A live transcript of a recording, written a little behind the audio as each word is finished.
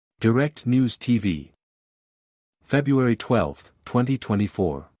Direct News TV. February 12,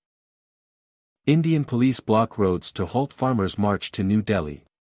 2024. Indian police block roads to halt farmers' march to New Delhi.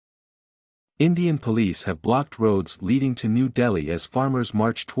 Indian police have blocked roads leading to New Delhi as farmers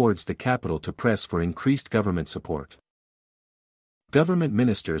march towards the capital to press for increased government support. Government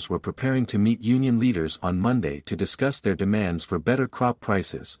ministers were preparing to meet union leaders on Monday to discuss their demands for better crop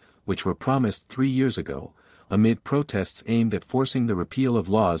prices, which were promised 3 years ago, amid protests aimed at forcing the repeal of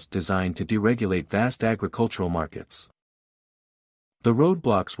laws designed to deregulate vast agricultural markets. The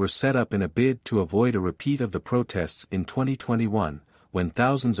roadblocks were set up in a bid to avoid a repeat of the protests in 2021, when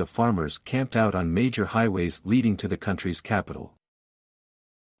thousands of farmers camped out on major highways leading to the country's capital.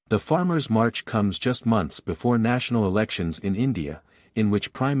 The Farmers' March comes just months before national elections in India, in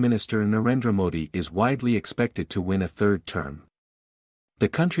which Prime Minister Narendra Modi is widely expected to win a third term. The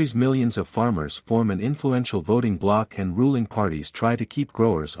country's millions of farmers form an influential voting bloc and ruling parties try to keep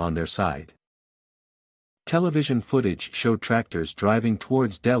growers on their side. Television footage showed tractors driving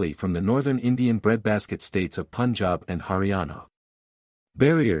towards Delhi from the northern Indian breadbasket states of Punjab and Haryana.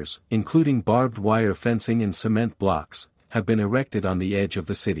 Barriers, including barbed wire fencing and cement blocks, have been erected on the edge of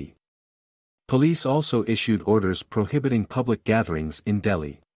the city. Police also issued orders prohibiting public gatherings in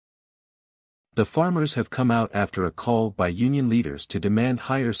Delhi. The farmers have come out after a call by union leaders to demand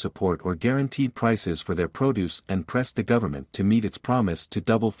higher support or guaranteed prices for their produce and press the government to meet its promise to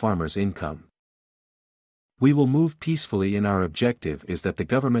double farmers' income. "We will move peacefully and our objective is that the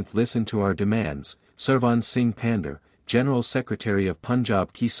government listen to our demands," Sarvan Singh Pandar, General Secretary of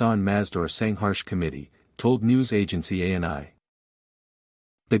Punjab Kisan Mazdoor Sangharsh Committee, told news agency ANI.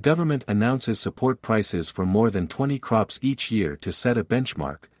 The government announces support prices for more than 20 crops each year to set a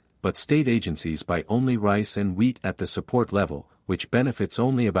benchmark, but state agencies buy only rice and wheat at the support level, which benefits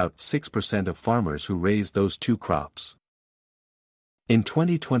only about 6% of farmers who raise those two crops. In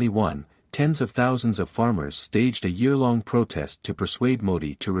 2021, tens of thousands of farmers staged a year-long protest to persuade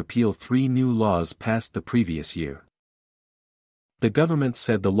Modi to repeal 3 new laws passed the previous year. The government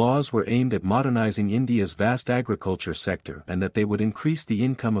said the laws were aimed at modernizing India's vast agriculture sector and that they would increase the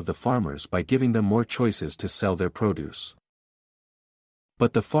income of the farmers by giving them more choices to sell their produce.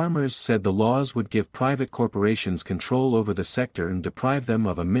 But the farmers said the laws would give private corporations control over the sector and deprive them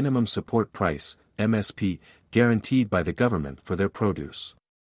of a minimum support price, MSP, guaranteed by the government for their produce.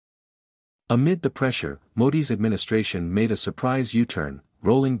 Amid the pressure, Modi's administration made a surprise U-turn,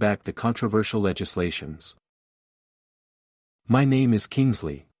 rolling back the controversial legislations. My name is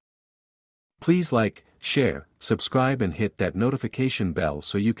Kingsley. Please like, share, subscribe and hit that notification bell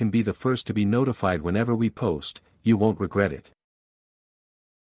so you can be the first to be notified whenever we post. You won't regret it.